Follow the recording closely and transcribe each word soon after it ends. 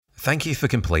Thank you for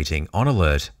completing On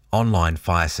Alert online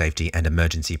fire safety and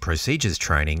emergency procedures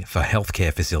training for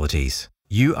healthcare facilities.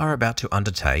 You are about to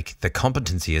undertake the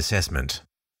competency assessment.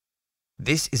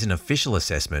 This is an official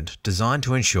assessment designed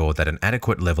to ensure that an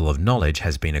adequate level of knowledge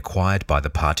has been acquired by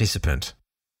the participant.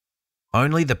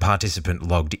 Only the participant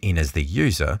logged in as the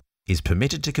user is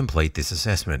permitted to complete this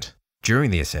assessment. During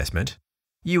the assessment,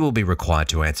 you will be required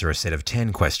to answer a set of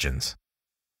 10 questions.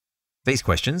 These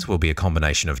questions will be a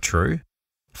combination of true,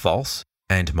 false,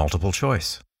 and multiple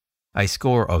choice. A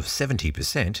score of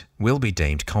 70% will be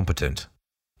deemed competent.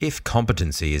 If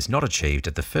competency is not achieved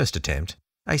at the first attempt,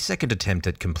 a second attempt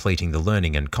at completing the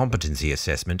learning and competency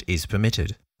assessment is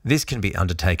permitted. This can be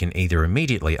undertaken either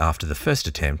immediately after the first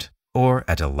attempt or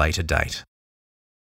at a later date.